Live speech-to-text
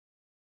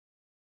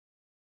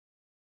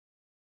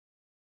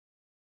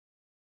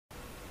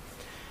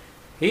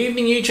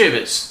Evening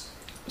YouTubers.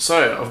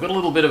 So I've got a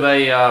little bit of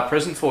a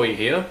present for you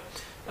here.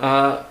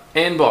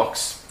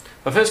 Anbox.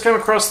 I first came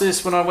across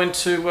this when I went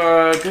to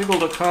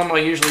google.com. I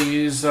usually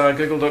use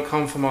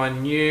google.com for my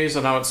news.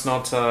 I know it's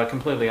not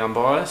completely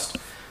unbiased,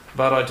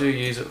 but I do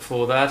use it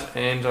for that.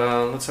 And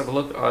let's have a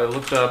look. I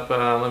looked up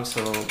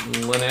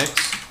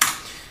Linux.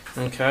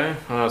 Okay,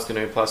 I was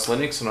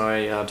GNU+Linux, and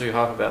I do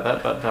hype about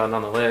that, but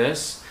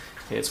nonetheless,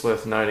 it's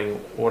worth noting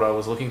what I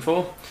was looking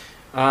for.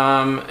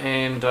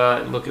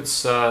 Look,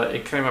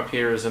 it came up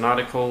here as an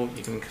article.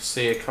 You can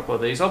see a couple of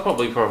these. I'll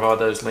probably provide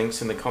those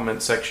links in the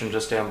comment section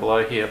just down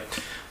below here.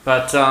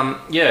 But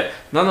yeah,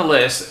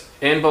 nonetheless,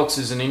 Anbox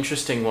is an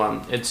interesting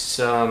one. It's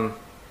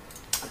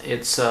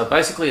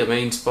basically a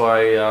means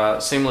by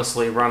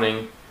seamlessly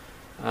running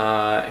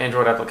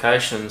Android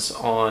applications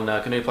on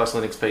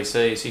GNU+Linux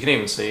PCs. You can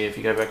even see, if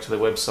you go back to the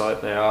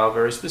website, they are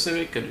very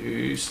specific,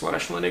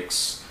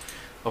 GNU/Linux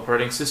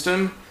operating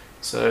system.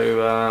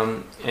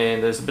 So,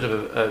 and there's a bit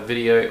of a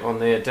video on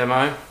there,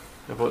 demo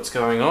of what's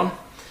going on.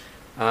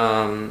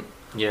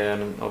 Yeah,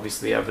 and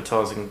obviously the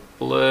advertising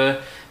blur.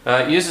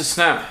 Uses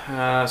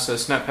Snap, so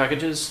Snap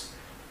packages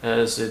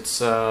as its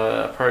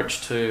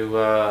approach to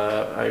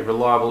a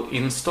reliable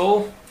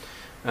install.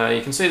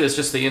 You can see there's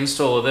just the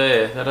installer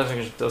there.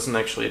 That doesn't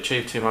actually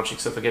achieve too much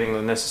except for getting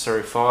the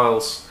necessary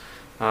files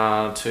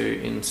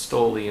to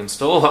install the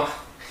installer.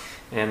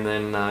 And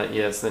then,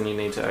 yes, then you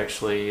need to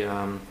actually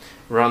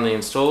run the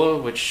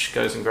installer, which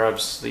goes and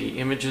grabs the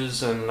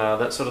images and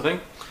that sort of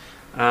thing.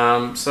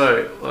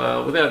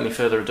 Without any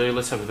further ado,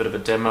 let's have a bit of a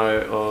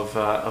demo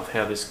of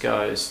how this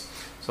goes.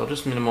 So I'll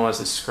just minimize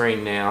this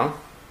screen now.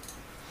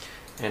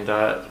 And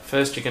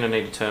first you're going to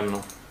need a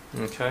terminal.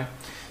 Okay,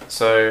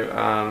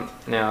 so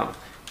now,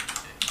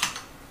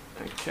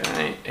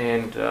 okay,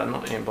 and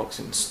not Anbox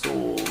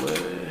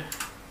installer.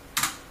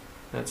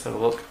 Let's have a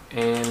look.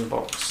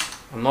 Anbox.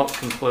 I'm not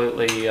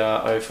completely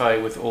au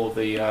fait with all of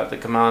the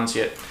commands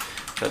yet,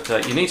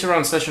 but you need to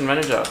run Session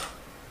Manager,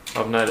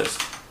 I've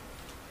noticed.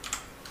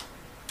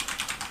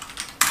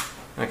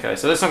 Okay,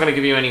 so that's not going to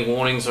give you any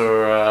warnings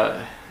or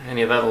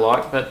any of that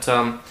alike, but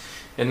and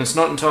it's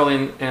not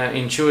entirely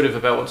intuitive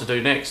about what to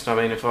do next. I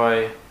mean,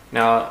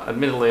 now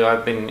admittedly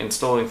I've been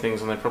installing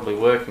things and they probably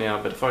work now,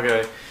 but if I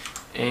go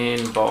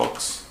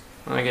Anbox,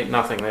 I get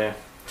nothing there.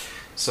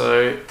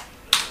 So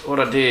what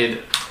I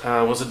did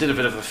was I did a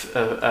bit of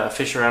a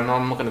fish around.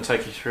 I'm not going to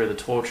take you through the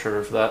torture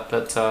of that,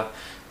 but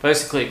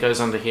basically it goes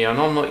under here. And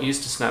I'm not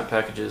used to Snap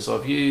packages.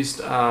 I've used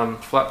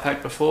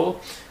Flatpak before,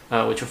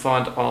 which you'll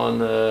find on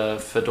the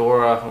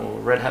Fedora or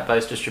Red Hat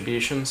based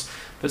distributions.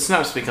 But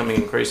Snap's becoming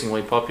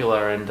increasingly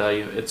popular, and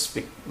it's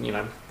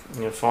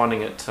you're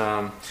finding it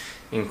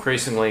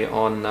increasingly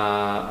on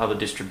other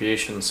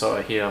distributions. So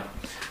I hear,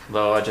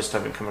 though I just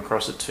haven't come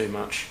across it too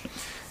much.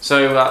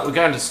 So we're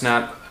going to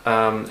Snap.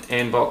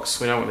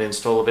 Anbox, we don't want to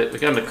install a bit. We're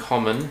going to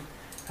Common,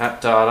 App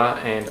Data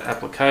and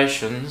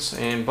Applications,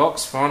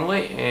 Anbox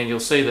finally, and you'll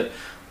see that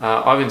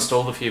I've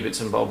installed a few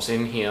bits and bobs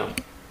in here.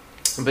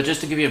 But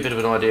just to give you a bit of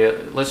an idea,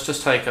 let's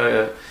just take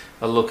a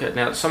look at,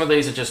 now some of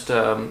these are just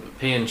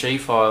PNG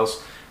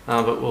files,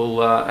 but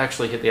we'll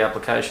actually hit the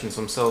applications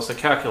themselves. So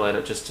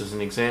Calculator, just as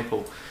an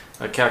example,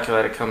 a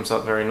calculator comes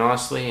up very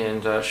nicely,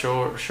 and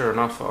sure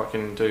enough I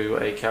can do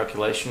a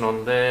calculation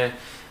on there.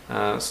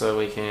 So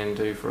we can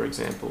do, for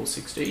example,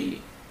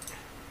 60,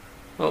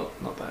 well,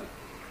 not that,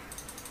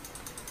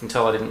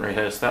 until I didn't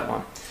rehearse that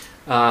one.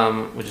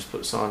 We'll just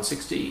put sign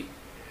 60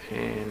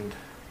 and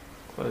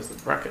close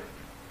the bracket.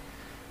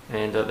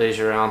 And there's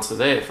your answer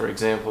there. For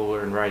example,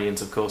 we're in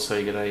radians, of course, so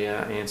you get a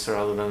answer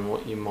other than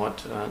what you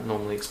might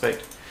normally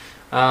expect.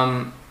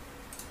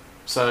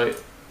 So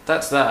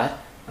that's that.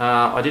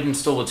 I did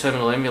install the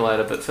terminal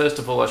emulator, but first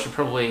of all I should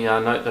probably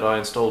note that I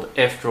installed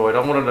F-Droid.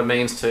 I wanted a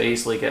means to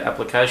easily get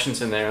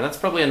applications in there, and that's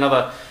probably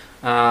another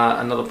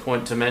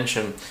point to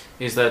mention,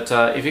 is that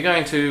if you're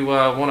going to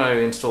want to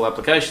install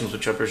applications,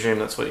 which I presume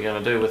that's what you're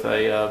going to do with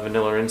a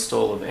vanilla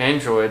install of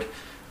Android,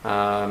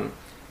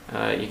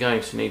 you're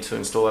going to need to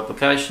install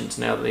applications.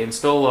 Now the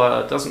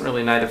installer doesn't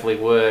really natively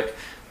work.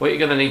 What you're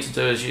going to need to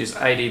do is use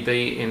Adb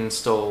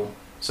Install.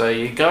 So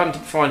you go and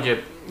find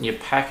your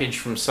package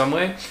from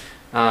somewhere.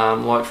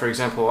 Like for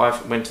example, I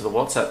went to the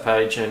WhatsApp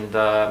page and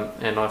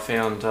I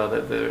found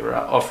that they're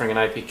offering an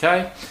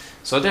APK.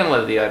 So I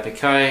downloaded the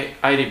APK,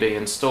 Adb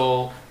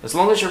Install. As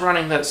long as you're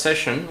running that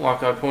session,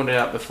 like I pointed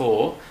out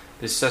before,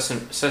 this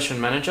session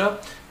manager,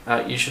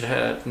 you should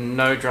have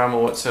no drama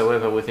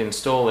whatsoever with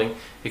installing,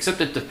 except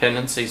that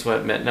dependencies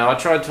weren't met. Now I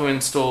tried to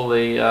install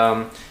the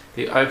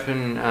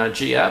Open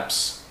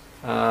GApps.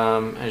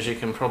 As you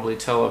can probably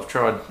tell, I've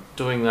tried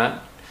doing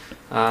that.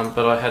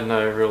 But I had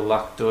no real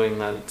luck doing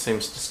that. It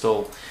seems to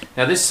stall.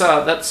 Now that's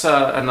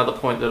another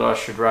point that I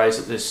should raise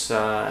at this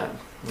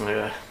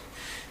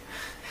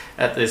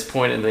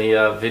point in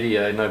the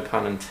video, no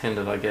pun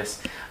intended, I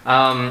guess.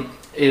 And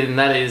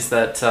that is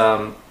that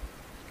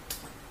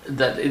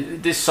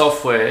this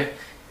software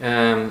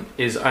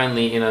is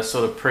only in a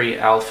sort of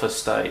pre-alpha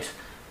state.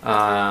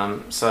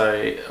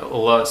 So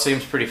although it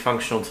seems pretty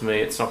functional to me,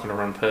 it's not going to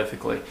run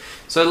perfectly.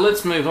 So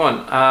let's move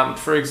on.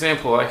 For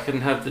example, I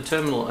can have the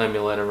terminal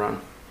emulator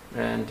run,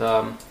 and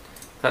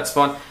that's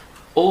fine.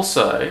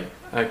 Also,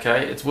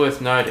 okay, it's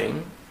worth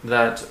noting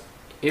that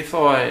if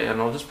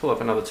and I'll just pull up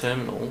another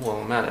terminal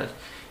while I'm at it,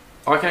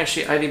 I can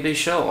actually ADB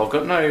shell. I've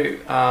got no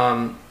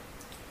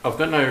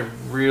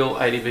real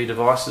ADB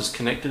devices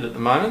connected at the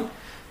moment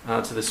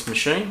to this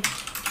machine.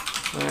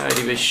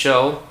 ADB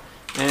shell,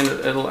 and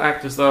it'll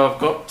act as though I've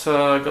got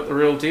the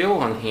real deal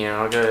on here.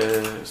 I'll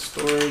go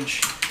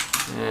storage,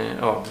 and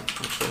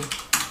actually,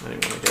 I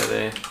didn't want to go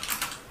there.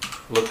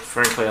 Look,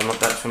 frankly, I'm not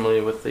that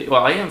familiar with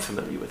well, I am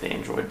familiar with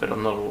Android, but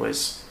I'm not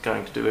always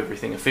going to do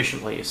everything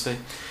efficiently, you see.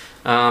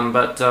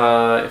 But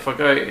if I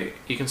go,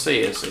 you can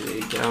see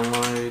CD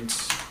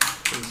downloads,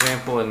 for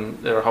example, and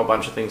there are a whole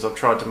bunch of things I've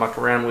tried to muck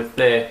around with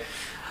there.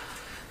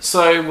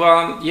 So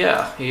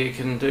yeah, you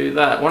can do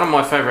that. One of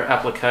my favorite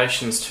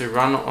applications to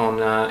run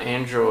on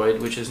Android,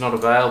 which is not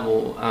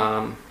available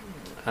on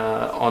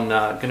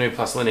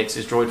GNU+Linux,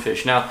 is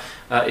Droidfish. Now,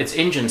 it's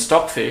Engine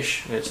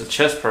Stockfish. It's a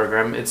chess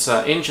program. It's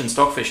Engine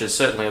Stockfish is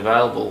certainly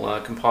available.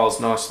 Compiles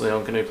nicely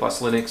on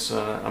GNU+Linux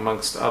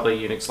amongst other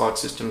Unix-like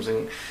systems,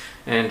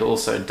 and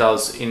also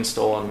does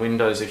install on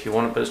Windows if you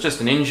want it. But it's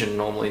just an engine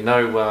normally,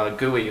 no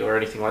GUI or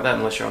anything like that,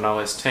 unless you're on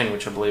OS 10,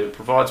 which I believe it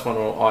provides one,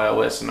 or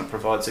iOS, and it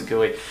provides a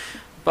GUI.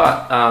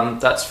 But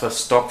that's for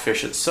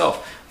Stockfish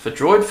itself. For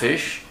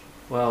Droidfish,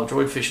 well,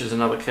 Droidfish is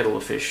another kettle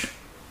of fish.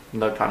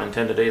 No pun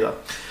intended either.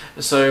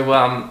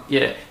 So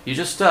yeah, you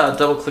just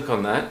double click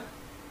on that,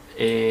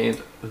 and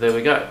there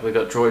we go. We've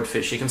got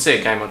Droidfish. You can see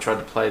a game I tried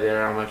to play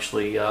there. I'm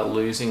actually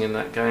losing in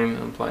that game.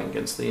 I'm playing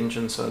against the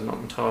engine, so not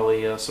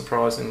entirely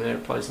surprising there.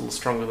 It plays a little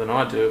stronger than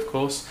I do, of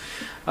course.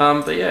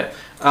 But yeah,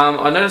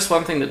 I noticed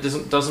one thing that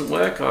doesn't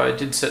work. I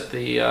did set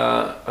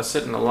I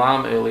set an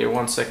alarm earlier,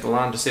 1 second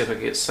alarm, to see if I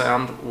could get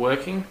sound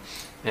working.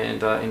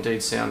 And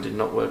indeed, sound did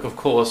not work. Of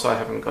course, I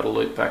haven't got a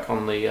loop back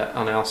on the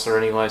on ALSA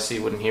anyway, so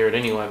you wouldn't hear it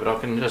anyway. But I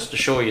can just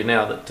assure you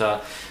now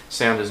that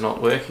sound is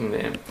not working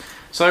there.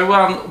 So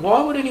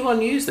why would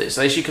anyone use this?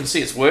 As you can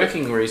see, it's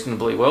working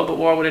reasonably well, but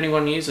why would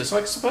anyone use this?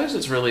 I suppose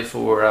it's really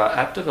for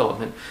app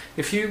development.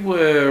 If you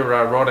were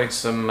writing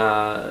some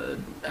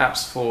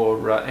apps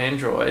for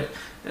Android,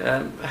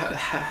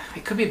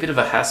 it could be a bit of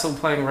a hassle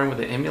playing around with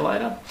the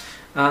emulator.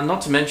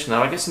 Not to mention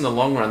that, I guess in the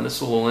long run,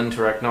 this will all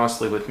interact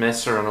nicely with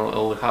Mesa and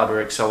all the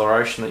hardware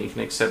acceleration that you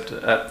can expect.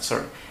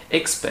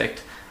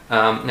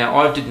 Now,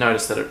 I did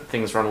notice that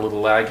things run a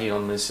little laggy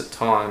on this at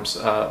times.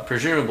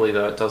 Presumably,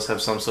 though, it does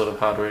have some sort of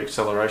hardware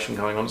acceleration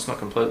going on. It's not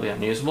completely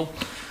unusable.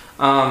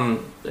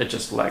 It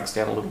just lags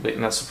down a little bit,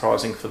 and that's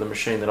surprising for the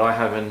machine that I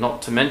have. And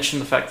not to mention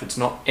the fact that it's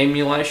not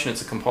emulation;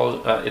 it's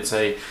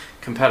a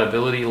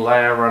compatibility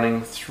layer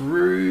running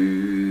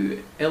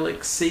through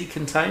LXC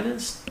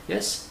containers.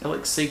 Yes,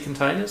 LXC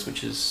containers,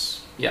 which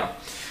is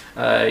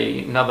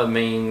another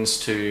means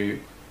to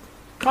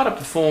kind of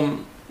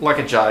perform like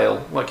a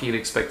jail, like you'd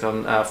expect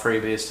on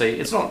FreeBSD.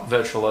 It's not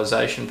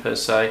virtualization per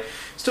se. It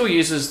still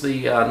uses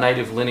the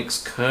native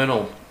Linux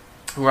kernel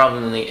rather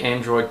than the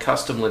Android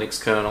custom Linux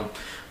kernel.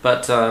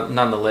 But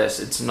nonetheless,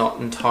 it's not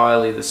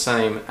entirely the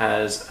same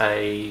as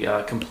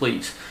a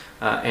complete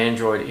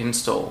Android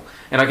install.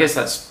 And I guess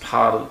that's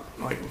part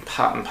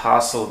and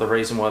parcel of the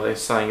reason why they're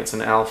saying it's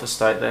an alpha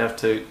state. They have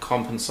to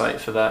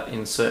compensate for that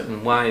in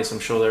certain ways. I'm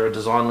sure there are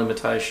design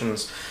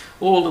limitations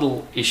or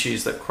little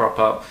issues that crop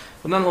up.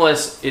 But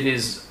nonetheless, it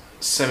is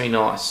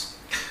semi-nice.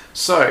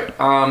 So,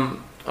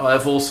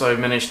 I've also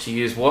managed to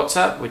use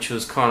WhatsApp, which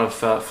was kind of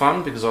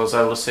fun, because I was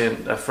able to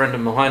send a friend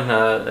of mine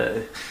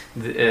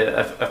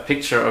a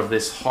picture of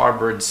this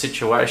hybrid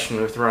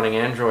situation with running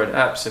Android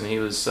apps, and he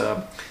was,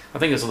 I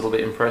think he was a little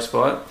bit impressed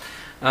by it.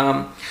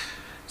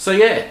 So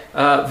yeah,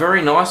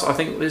 very nice. I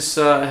think this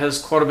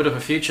has quite a bit of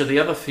a future. The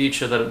other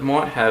future that it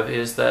might have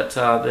is that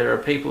there are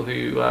people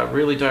who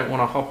really don't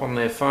want to hop on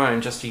their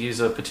phone just to use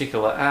a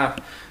particular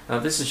app.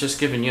 This is just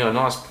giving you a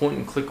nice point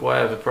and click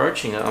way of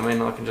approaching it. I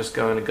mean, I can just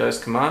go into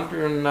Ghost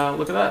Commander and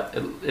look at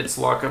that. It's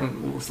like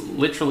I'm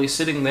literally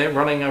sitting there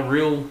running a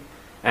real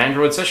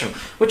Android session,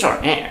 which I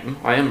am.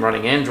 I am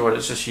running Android.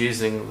 It's just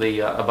using the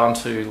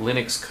Ubuntu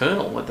Linux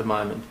kernel at the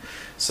moment.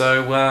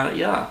 So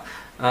yeah.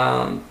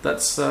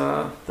 That's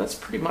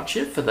pretty much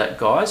it for that,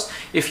 guys.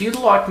 If you'd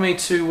like me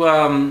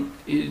to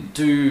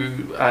do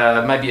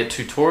maybe a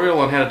tutorial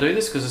on how to do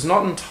this, because it's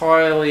not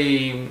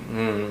entirely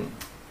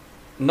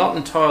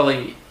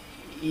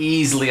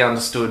easily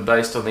understood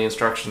based on the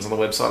instructions on the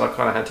website. I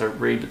kind of had to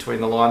read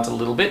between the lines a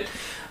little bit.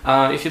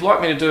 If you'd like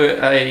me to do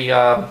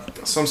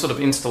some sort of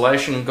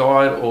installation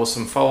guide or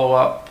some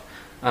follow-up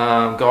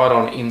guide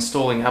on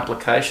installing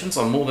applications,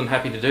 I'm more than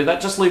happy to do that.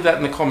 Just leave that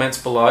in the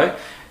comments below,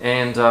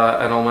 and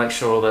I'll make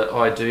sure that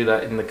I do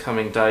that in the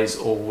coming days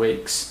or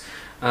weeks.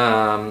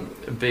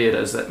 be it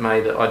as that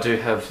may, that I do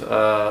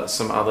have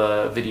some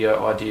other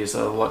video ideas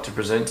that I'd like to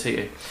present to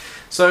you.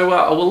 So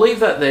I will leave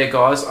that there,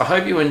 guys. I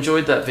hope you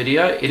enjoyed that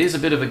video. It is a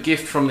bit of a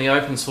gift from the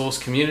open source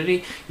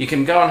community. You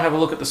can go and have a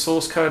look at the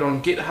source code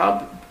on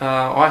GitHub.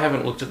 I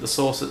haven't looked at the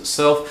source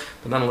itself,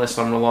 but nonetheless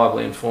I'm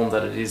reliably informed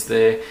that it is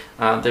there.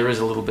 There is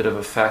a little bit of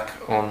a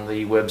FAQ on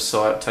the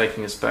website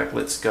taking us back.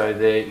 Let's go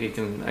there. You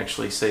can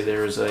actually see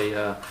there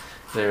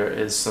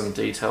is some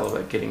detail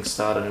about getting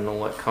started and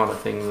all that kind of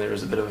thing. There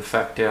is a bit of a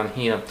FAQ down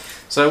here.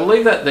 So we'll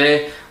leave that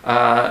there.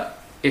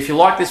 If you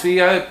like this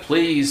video,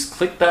 please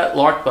click that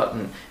like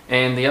button.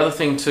 And the other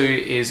thing too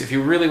is, if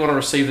you really want to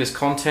receive this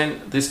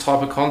content, this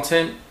type of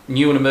content,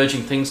 new and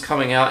emerging things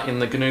coming out in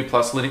the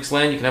GNU+Linux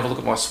land, you can have a look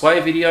at my Sway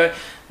video.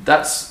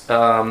 That's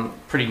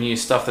pretty new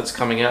stuff that's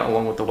coming out,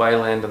 along with the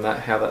Wayland and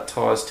how that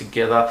ties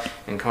together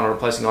and kind of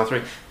replacing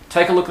i3.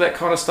 Take a look at that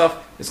kind of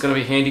stuff. It's going to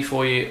be handy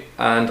for you,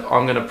 and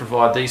I'm going to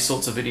provide these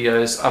sorts of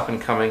videos up and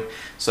coming,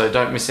 so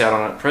don't miss out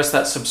on it. Press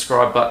that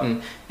subscribe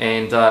button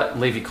and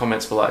leave your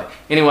comments below.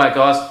 Anyway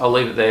guys, I'll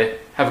leave it there.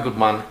 Have a good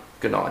one.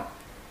 Good night.